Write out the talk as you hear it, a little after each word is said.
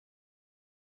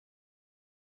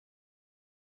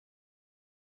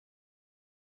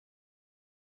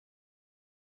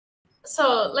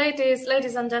So, ladies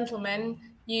and gentlemen,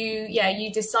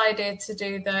 you decided to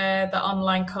do the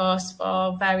online course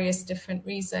for various different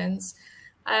reasons.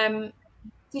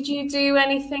 Did you do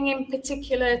anything in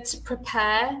particular to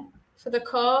prepare for the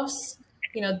course?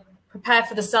 You know, prepare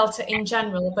for the CELTA in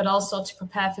general, but also to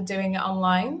prepare for doing it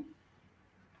online?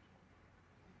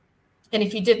 And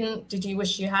if you didn't, did you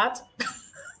wish you had?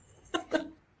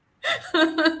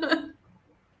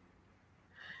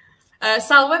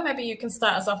 Salwa, maybe you can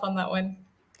start us off on that one.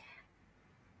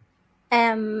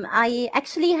 I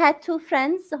actually had two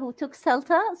friends who took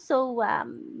CELTA, so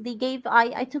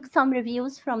I took some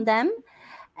reviews from them.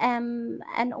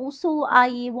 And also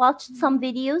I watched some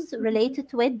videos related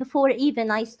to it before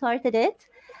even I started it,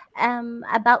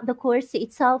 about the course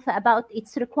itself, about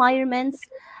its requirements.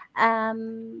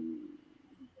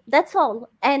 That's all.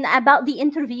 And about the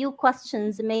interview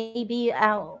questions, maybe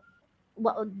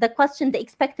the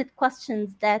expected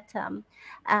questions that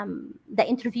the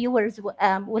interviewers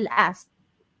will ask.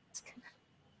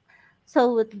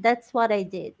 So that's what I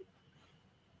did.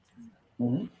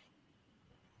 Mm-hmm.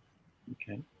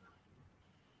 Okay.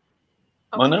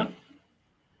 Mana?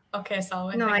 Okay,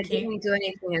 Salwa. No, I thank you. didn't do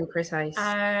anything imprecise.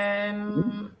 I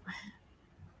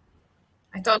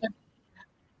don't know.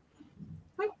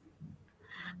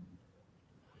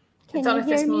 I don't know if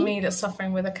it's me that's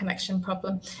suffering with a connection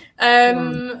problem.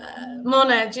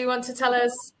 Mona, do you want to tell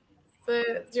us?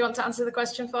 Do you want to answer the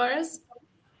question for us?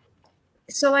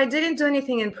 So I didn't do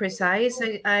anything imprecise.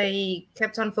 I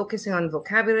kept on focusing on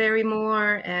vocabulary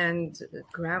more and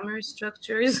grammar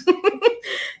structures.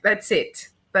 That's it.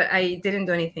 But I didn't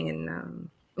do anything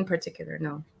in particular.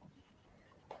 No.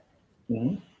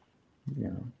 Mm-hmm. Yeah.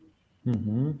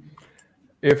 Mm-hmm.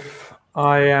 If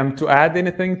I am to add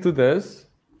anything to this,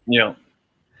 yeah.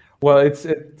 Well,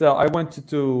 I wanted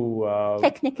to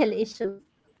technical issue.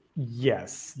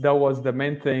 Yes, that was the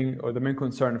main thing or the main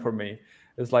concern for me.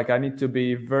 It's like I need to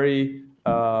be very,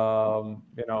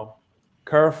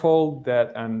 careful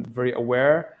and very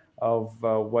aware of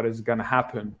what is going to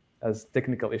happen as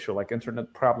technical issue, like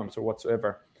internet problems or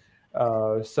whatsoever.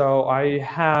 So I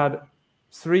had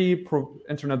three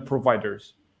internet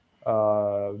providers.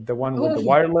 The one with the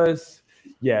wireless,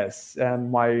 yes,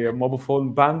 and my mobile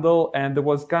phone bundle, and there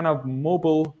was kind of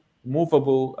movable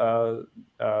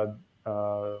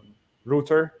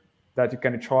router that you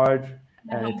can charge,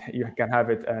 and you can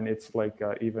have it, and it's like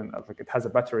even like it has a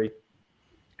battery.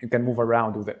 You can move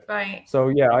around with it. Right. So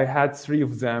yeah, I had three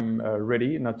of them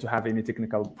ready, not to have any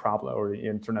technical problem or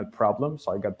internet problem.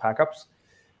 So I got backups.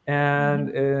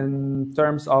 And in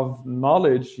terms of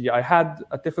knowledge, yeah, I had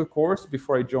a TEFL course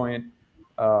before I joined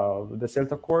the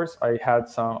CELTA course. I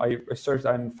researched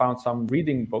and found some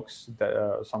reading books,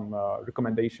 some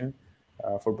recommendation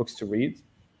for books to read.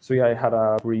 So yeah, I had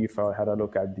a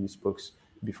look at these books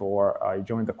before I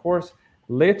joined the course.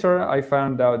 Later, I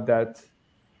found out that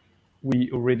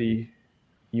we already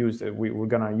used it. We were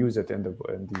gonna use it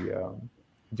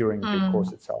during the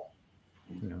course itself.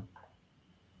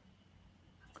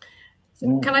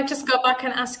 Can I just go back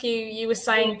and ask you? You were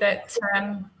saying that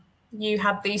you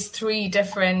had these three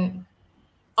different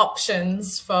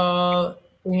options for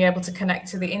being able to connect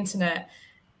to the internet.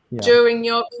 Yeah. During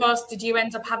your course, did you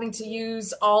end up having to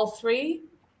use all three?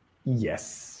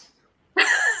 Yes.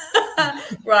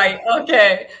 Right.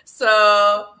 Okay.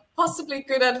 So possibly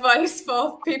good advice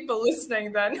for people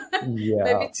listening then. Yeah.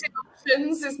 Maybe two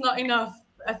options is not enough.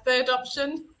 A third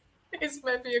option is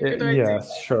maybe a good idea.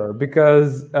 Yes, sure.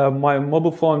 Because my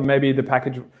mobile phone, maybe the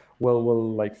package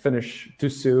will like finish too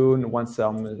soon once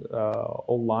I'm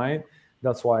online.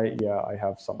 That's why, yeah, I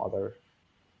have some other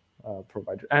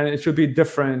provider, and it should be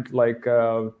different, like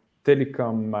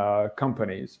telecom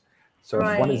companies. So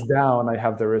if one is down, I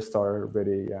have the rest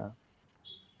already. Yeah.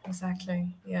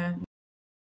 Exactly. Yeah.